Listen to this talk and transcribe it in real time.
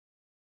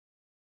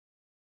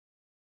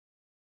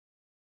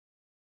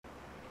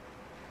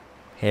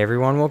Hey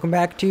everyone, welcome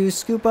back to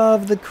Scoop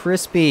of the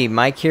Crispy.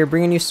 Mike here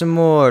bringing you some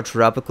more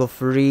tropical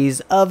fruities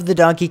of the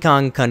Donkey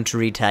Kong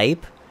Country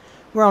type.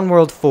 We're on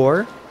World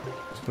 4.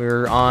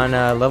 We're on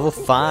level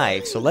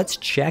 5, so let's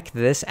check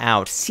this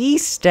out. Sea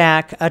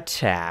Stack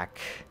Attack.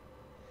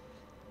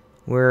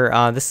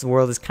 This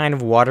world is kind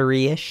of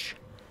watery-ish.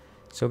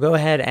 So go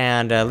ahead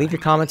and leave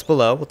your comments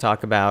below. We'll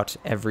talk about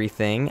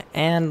everything.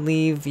 And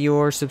leave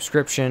your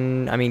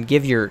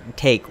give your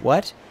take,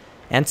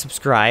 and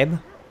subscribe.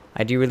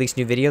 I do release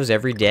new videos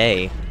every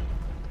day.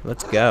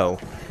 Let's go.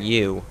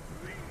 You.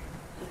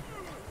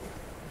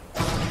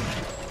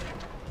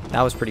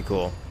 That was pretty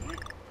cool.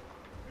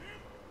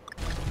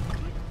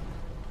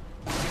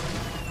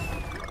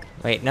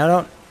 Wait, no,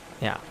 don't.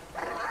 Yeah.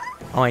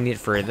 Oh, I need it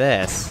for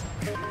this.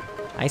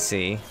 I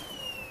see.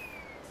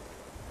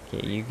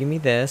 Okay, you give me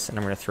this, and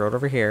I'm going to throw it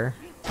over here.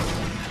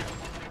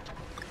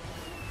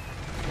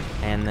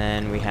 And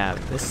then we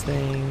have this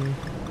thing.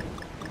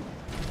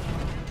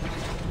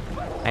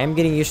 I am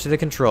getting used to the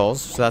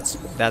controls, so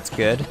that's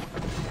good.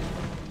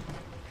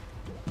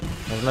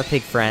 There's my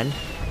pig friend.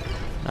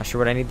 Not sure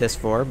what I need this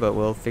for, but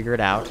we'll figure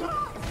it out.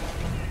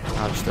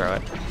 I'll just throw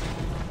it.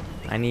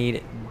 I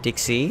need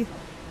Dixie.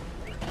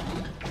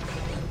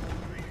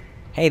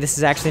 Hey, this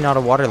is actually not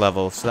a water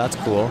level, so that's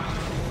cool.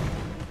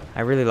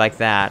 I really like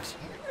that.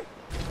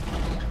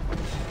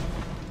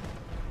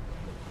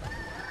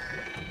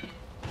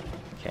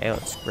 Okay,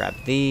 let's grab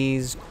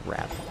these.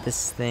 Grab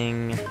this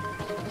thing.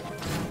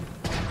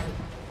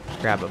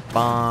 Grab a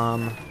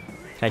bomb.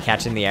 Can I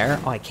catch it in the air?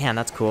 Oh, I can.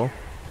 That's cool.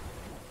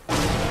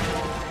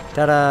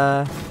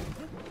 Ta-da!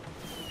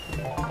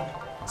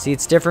 See,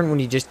 it's different when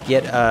you just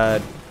get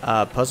a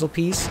puzzle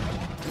piece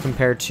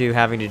compared to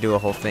having to do a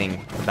whole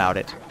thing about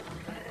it.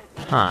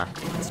 Huh.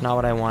 That's not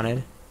what I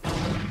wanted.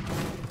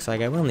 Looks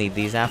like I will need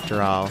these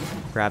after all.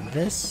 Grab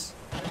this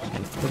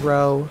and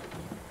throw.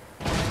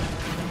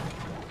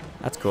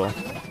 That's cool.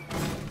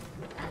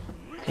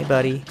 Hey,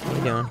 buddy. How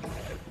you doing?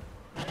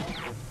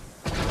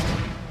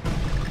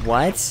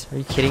 What? Are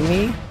you kidding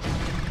me?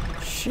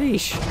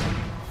 Sheesh.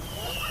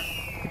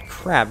 Good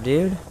crap,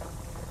 dude.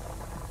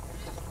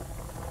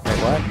 Wait,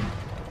 what?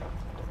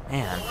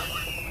 Man.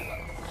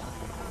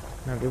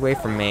 No, get away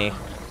from me.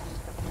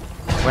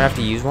 I'm gonna have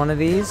to use one of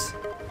these?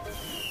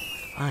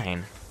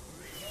 Fine.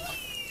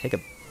 Take a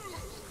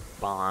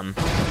bomb.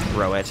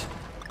 Throw it.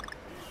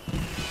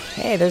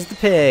 Hey, there's the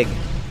pig.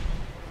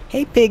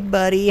 Hey, pig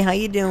buddy. How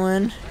you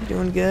doing? You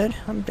doing good?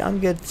 I'm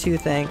good too,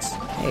 thanks.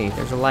 Hey,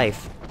 there's a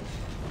life.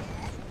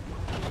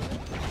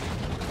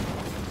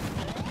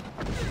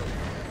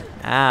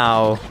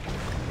 Ow.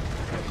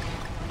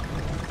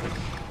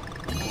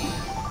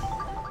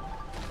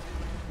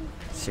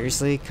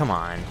 Seriously? Come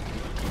on.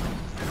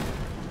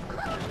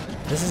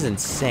 This is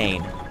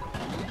insane.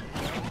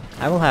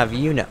 I will have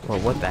you know. Well,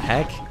 what the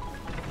heck?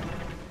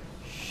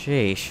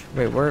 Sheesh.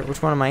 Wait,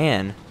 which one am I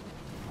in?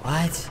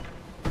 What?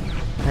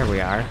 There we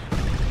are.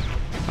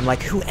 I'm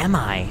like, who am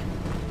I?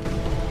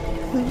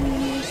 Who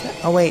is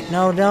that? Oh, wait,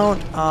 no,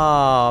 don't.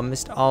 Oh,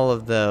 missed all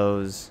of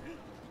those.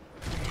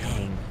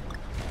 Dang.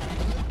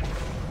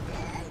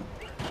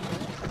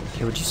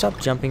 Okay, would you stop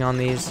jumping on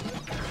these?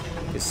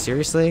 Because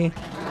seriously,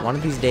 one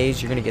of these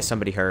days you're gonna get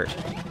somebody hurt.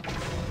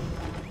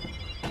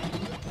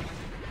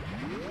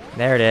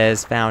 There it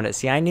is, found it.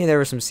 See, I knew there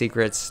were some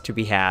secrets to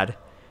be had.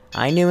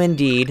 I knew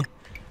indeed.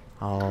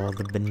 All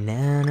the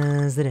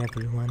bananas that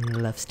everyone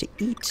loves to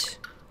eat.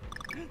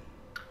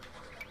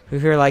 Who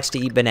here likes to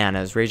eat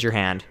bananas? Raise your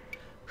hand.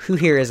 Who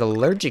here is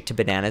allergic to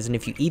bananas, and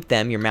if you eat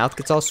them, your mouth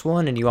gets all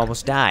swollen and you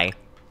almost die?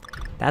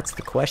 That's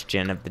the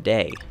question of the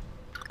day.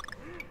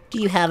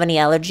 Do you have any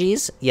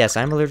allergies? Yes,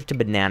 I'm allergic to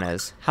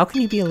bananas. How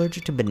can you be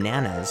allergic to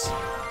bananas?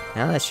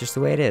 No, that's just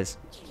the way it is.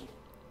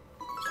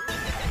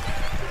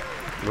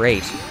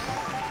 Great.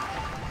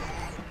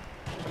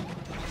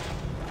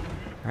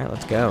 Alright,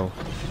 let's go.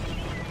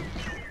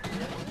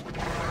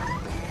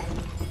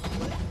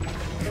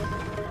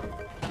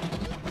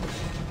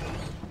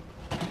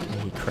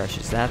 He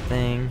crushes that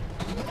thing.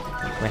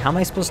 Wait, how am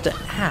I supposed to...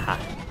 How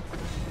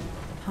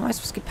am I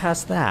supposed to get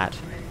past that?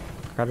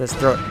 Grab this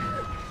throat.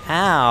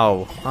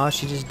 Ow! Oh,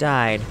 she just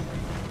died.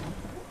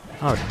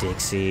 Oh,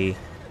 Dixie.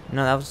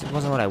 No, that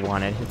wasn't what I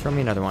wanted. Here, throw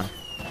me another one.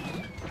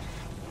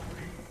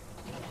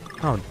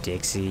 Oh,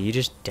 Dixie, you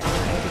just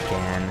died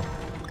again.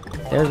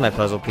 There's my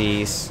puzzle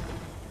piece.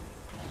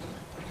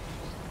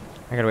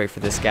 I gotta wait for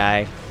this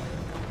guy.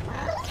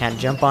 Can't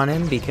jump on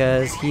him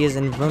because he is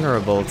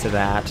invulnerable to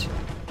that.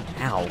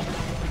 Ow.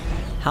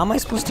 How am I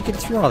supposed to get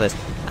through all this?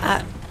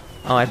 Oh,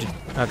 I have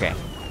to... Okay.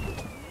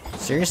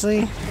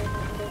 Seriously?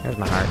 There's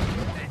my heart.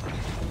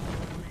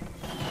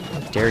 How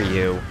dare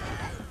you?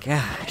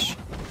 Gosh.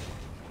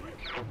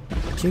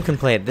 Two can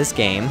play at this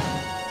game.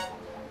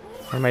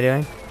 What am I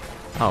doing?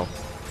 Oh.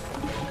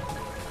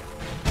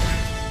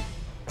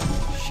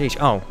 Sheesh.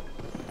 Oh.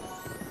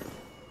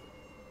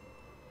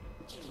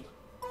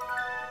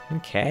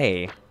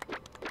 Okay.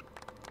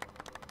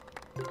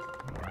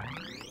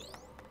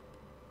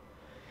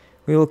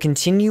 We will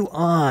continue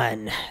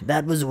on.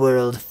 That was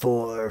World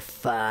 4,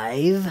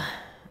 5.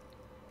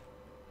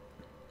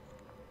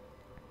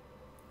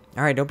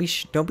 All right, don't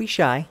be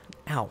shy.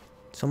 Ow.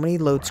 So many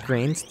load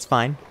screens. It's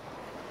fine.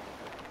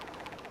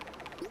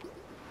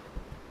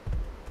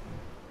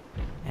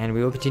 And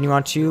we will continue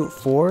on to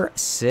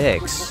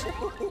 4-6.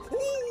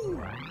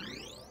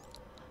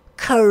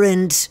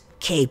 Current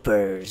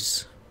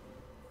capers.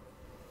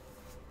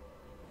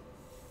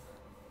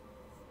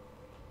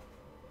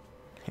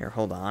 Here,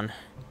 hold on.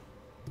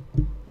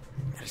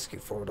 Gotta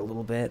scoot forward a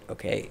little bit.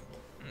 Okay,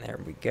 there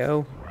we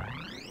go.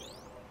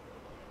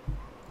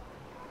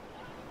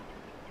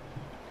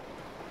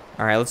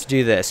 Alright, let's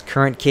do this.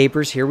 Current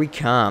capers, here we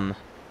come.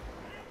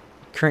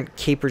 Current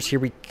capers, here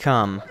we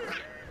come.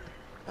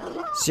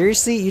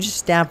 Seriously? You just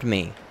stabbed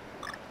me.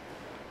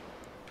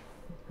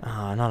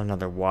 Oh, not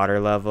another water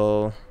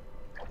level.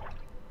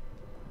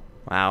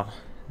 Wow,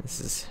 this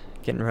is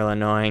getting real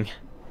annoying.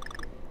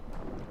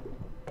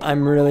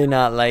 I'm really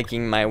not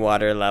liking my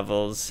water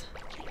levels.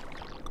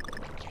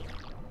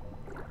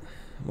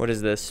 What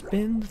is this?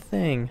 Spin the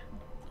thing.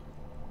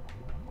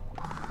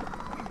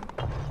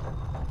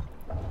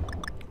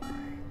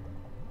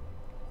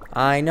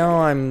 I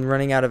know I'm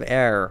running out of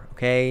air,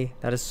 okay?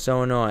 That is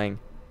so annoying.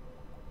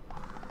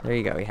 There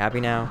you go. You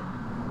happy now?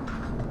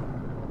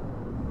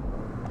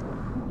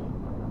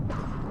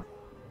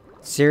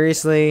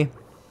 Seriously?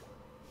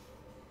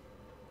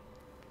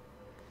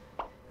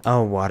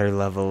 Oh, water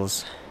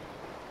levels.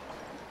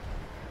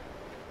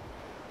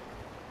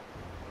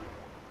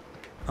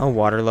 Oh,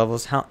 water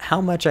levels.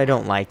 How much I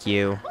don't like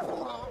you.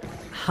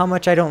 How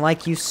much I don't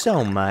like you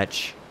so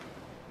much.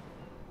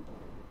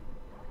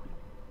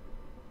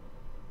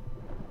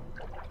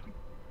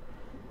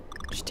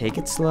 Just take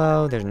it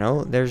slow. There's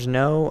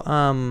no,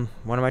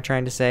 what am I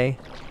trying to say?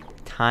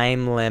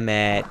 Time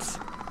limit.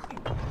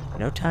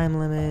 No time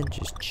limit.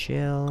 Just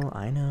chill.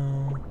 I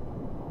know.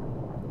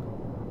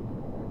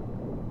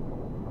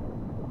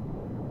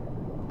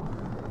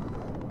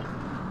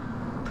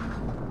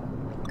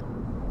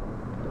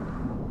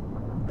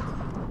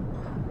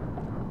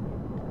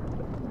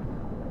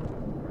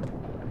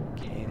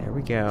 There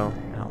we go.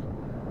 Oh.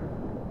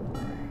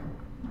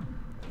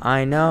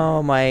 I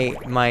know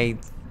my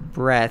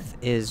breath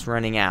is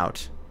running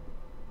out.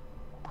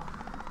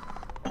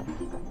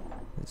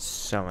 It's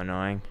so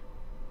annoying.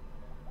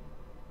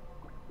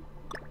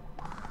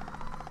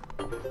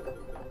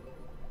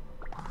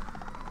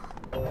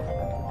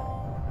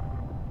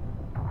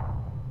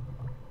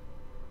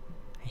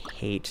 I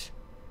hate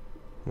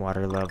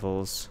water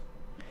levels.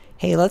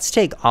 Hey, let's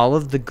take all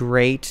of the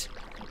great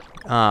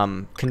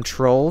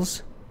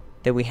controls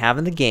that we have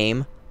in the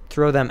game,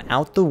 throw them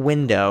out the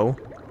window.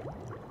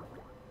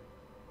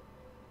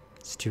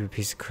 Stupid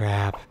piece of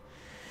crap.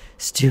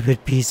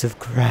 Stupid piece of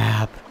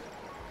crap.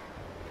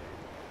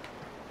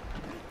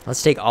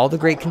 Let's take all the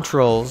great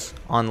controls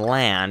on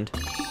land,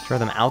 throw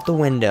them out the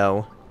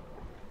window.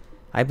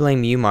 I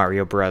blame you,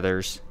 Mario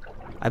Brothers.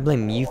 I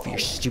blame you for your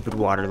stupid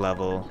water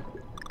level.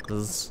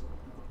 Is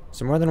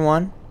there more than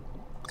one?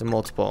 Is it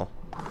multiple?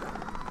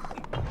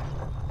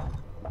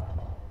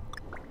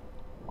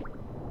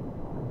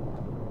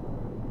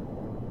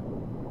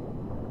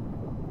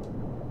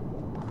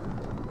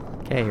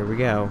 Okay, here we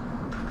go.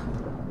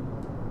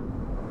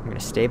 I'm gonna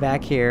stay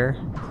back here.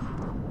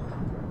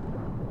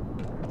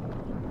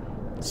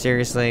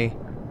 Seriously?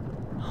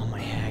 Oh my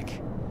heck.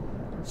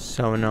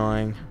 So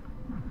annoying.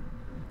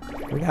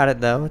 We got it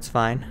though, it's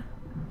fine.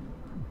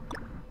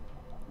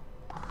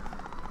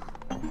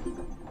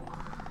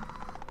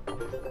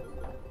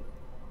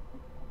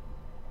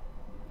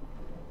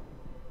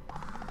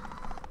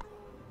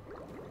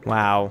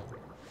 Wow.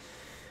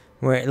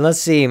 Wait, let's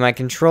see, my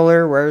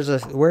controller, where's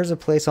a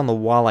place on the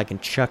wall I can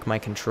chuck my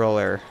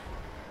controller?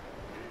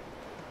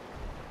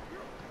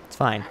 It's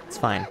fine, it's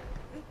fine.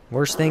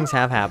 Worse things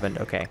have happened,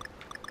 okay.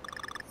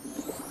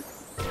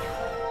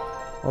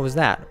 What was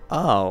that?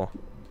 Oh.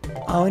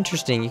 Oh,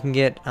 interesting, you can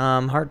get,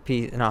 not heart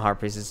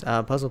pieces,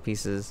 puzzle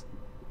pieces.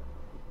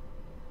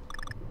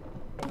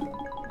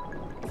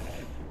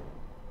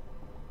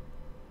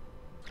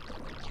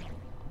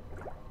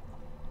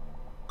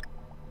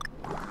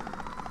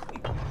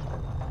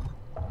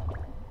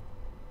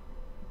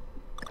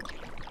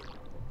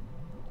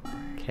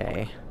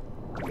 Okay.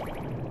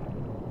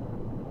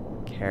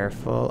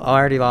 Careful. Oh, I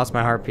already lost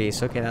my heart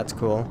piece. Okay, that's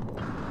cool.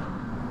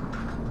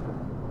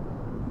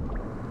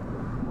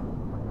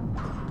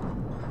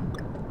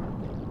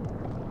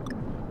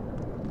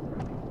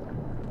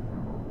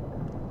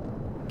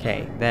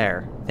 Okay,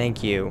 there.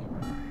 Thank you.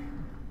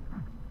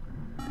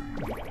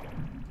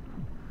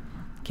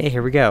 Okay,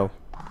 here we go.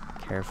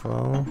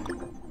 Careful.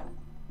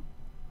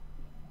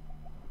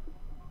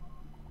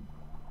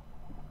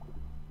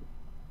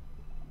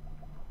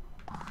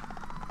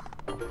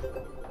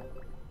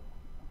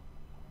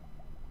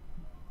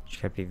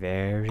 Just gotta be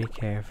very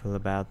careful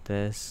about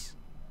this.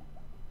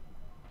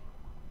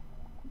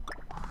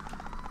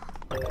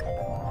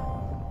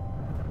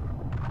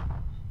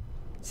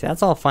 See,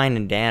 that's all fine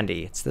and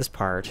dandy. It's this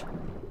part.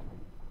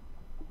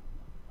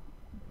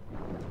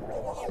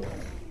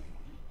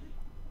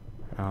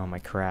 Oh my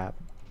crap.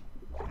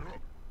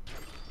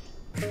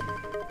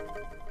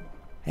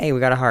 Hey, we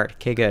got a heart.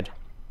 Okay, good.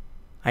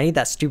 I need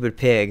that stupid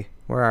pig.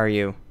 Where are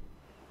you?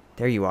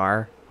 There you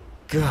are.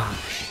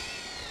 Gosh.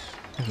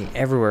 Looking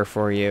everywhere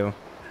for you.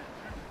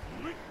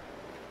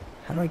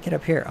 How do I get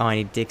up here? Oh, I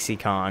need Dixie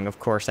Kong. Of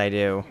course I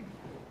do.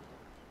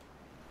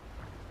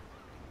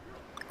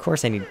 Of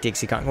course I need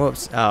Dixie Kong.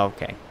 Whoops. Oh,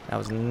 okay. That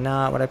was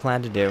not what I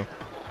planned to do.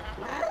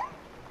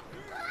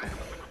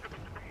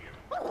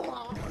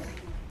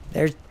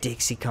 There's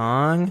Dixie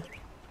Kong.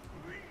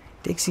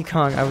 Dixie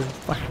Kong, I was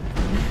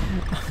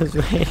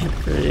waiting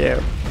for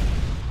you.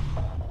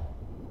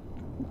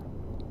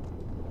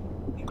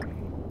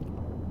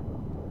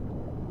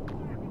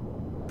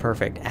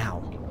 Perfect.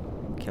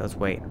 Ow. Okay, let's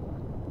wait.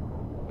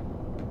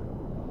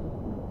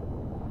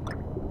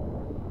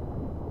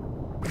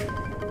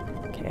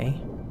 Okay.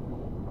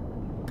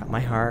 Got my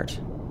heart.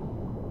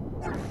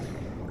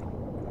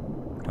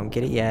 Don't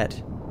get it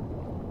yet.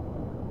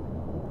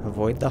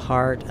 Avoid the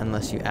heart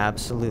unless you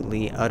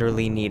absolutely,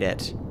 utterly need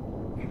it.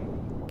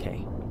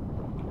 Okay.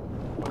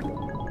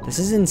 This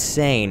is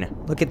insane.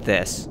 Look at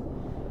this.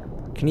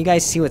 Can you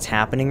guys see what's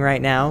happening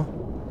right now?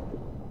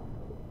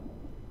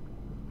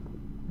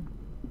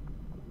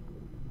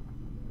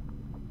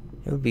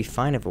 It would be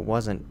fine if it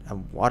wasn't a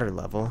water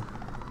level.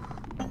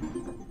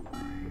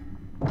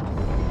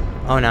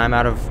 Oh, now I'm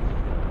out of...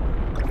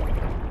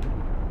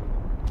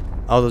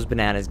 Oh, those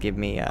bananas give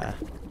me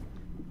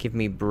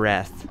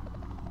breath.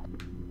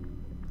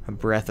 A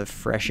breath of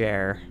fresh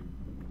air.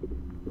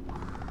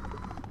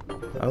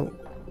 Oh.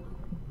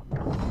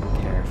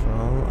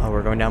 Careful. Oh,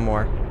 we're going down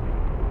more.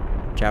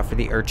 Watch out for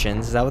the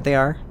urchins. Is that what they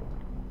are?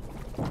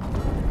 I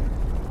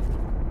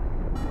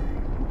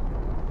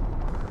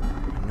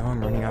know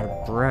I'm running out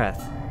of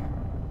breath.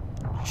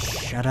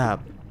 Shut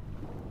up.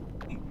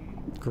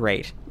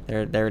 Great.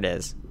 There it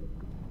is.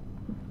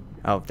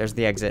 Oh, there's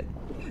the exit.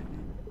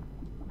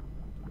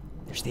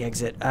 There's the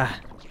exit. Ah.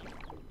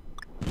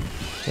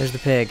 There's the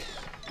pig.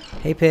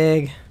 Hey,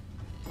 pig.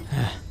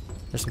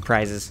 There's some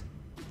prizes.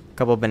 A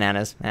couple of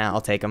bananas.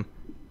 I'll take them.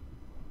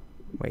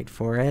 Wait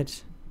for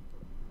it.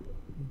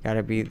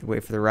 Gotta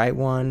wait for the right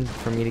one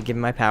for me to give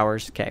him my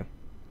powers. Okay.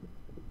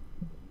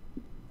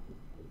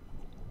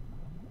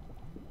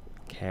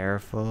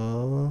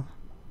 Careful.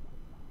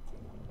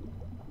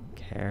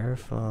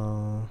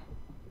 Careful.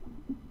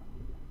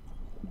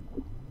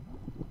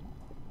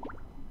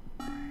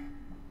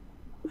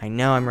 I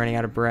know I'm running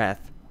out of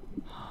breath.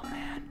 Oh,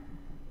 man.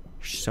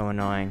 You're so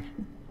annoying.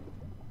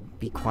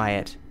 Be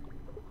quiet.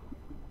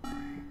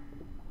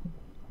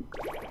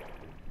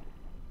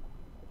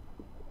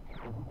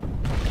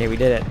 Okay, we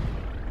did it.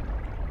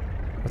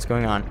 What's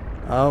going on?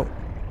 Oh.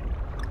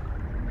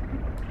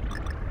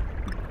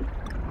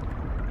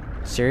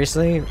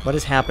 Seriously? What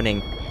is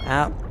happening?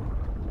 Ow.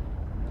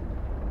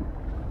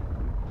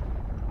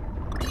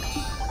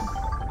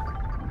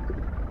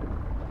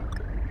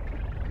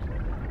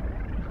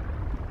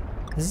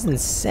 This is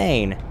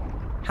insane.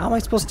 How am I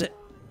supposed to...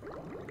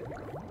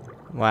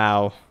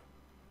 Wow.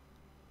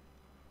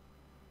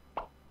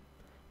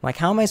 Like,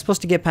 how am I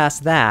supposed to get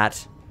past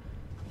that?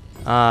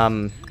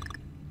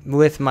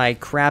 With my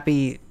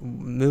crappy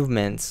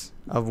movements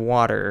of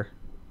water.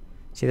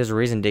 See, there's a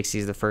reason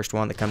Dixie's the first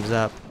one that comes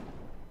up.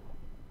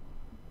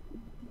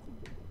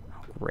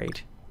 Oh,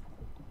 great.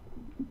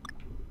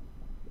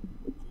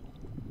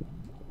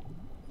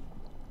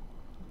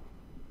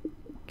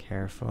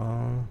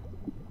 Careful.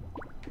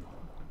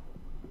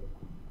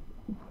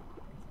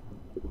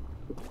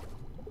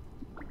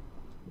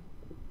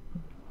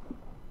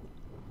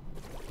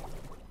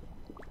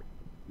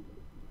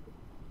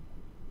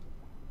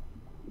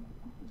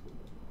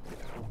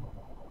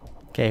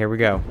 Okay, here we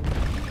go.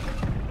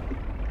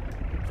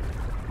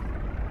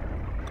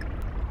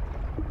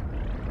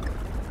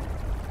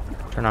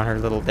 Turn on her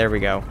little... There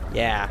we go.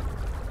 Yeah.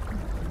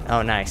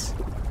 Oh, nice.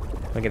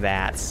 Look at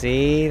that.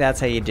 See? That's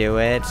how you do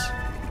it.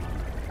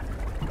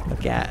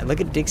 Look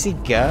at Dixie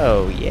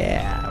go.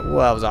 Yeah. Whoa,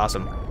 that was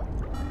awesome.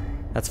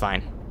 That's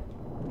fine.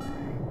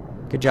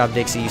 Good job,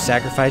 Dixie. You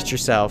sacrificed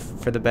yourself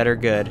for the better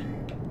good.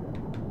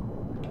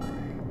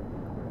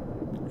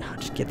 Oh,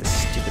 just get this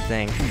stupid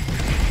thing.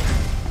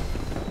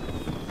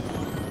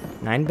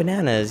 9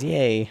 bananas,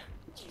 yay.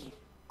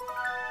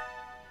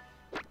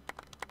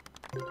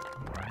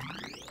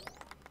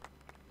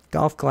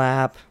 Golf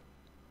clap.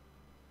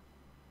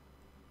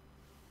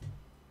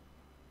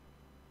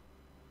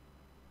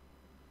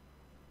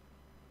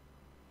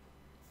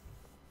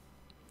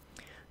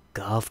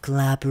 Golf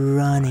clap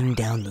running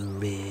down the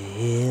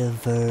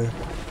river.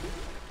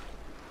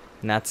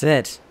 And that's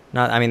it.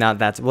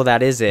 That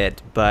is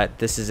it, but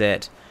this is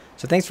it.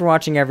 So thanks for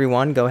watching,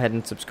 everyone. Go ahead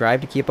and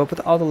subscribe to keep up with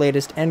all the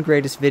latest and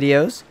greatest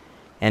videos.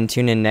 And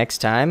tune in next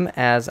time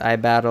as I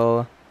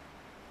battle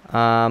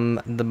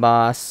the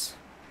boss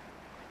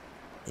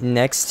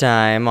next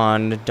time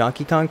on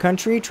Donkey Kong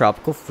Country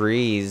Tropical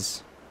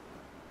Freeze.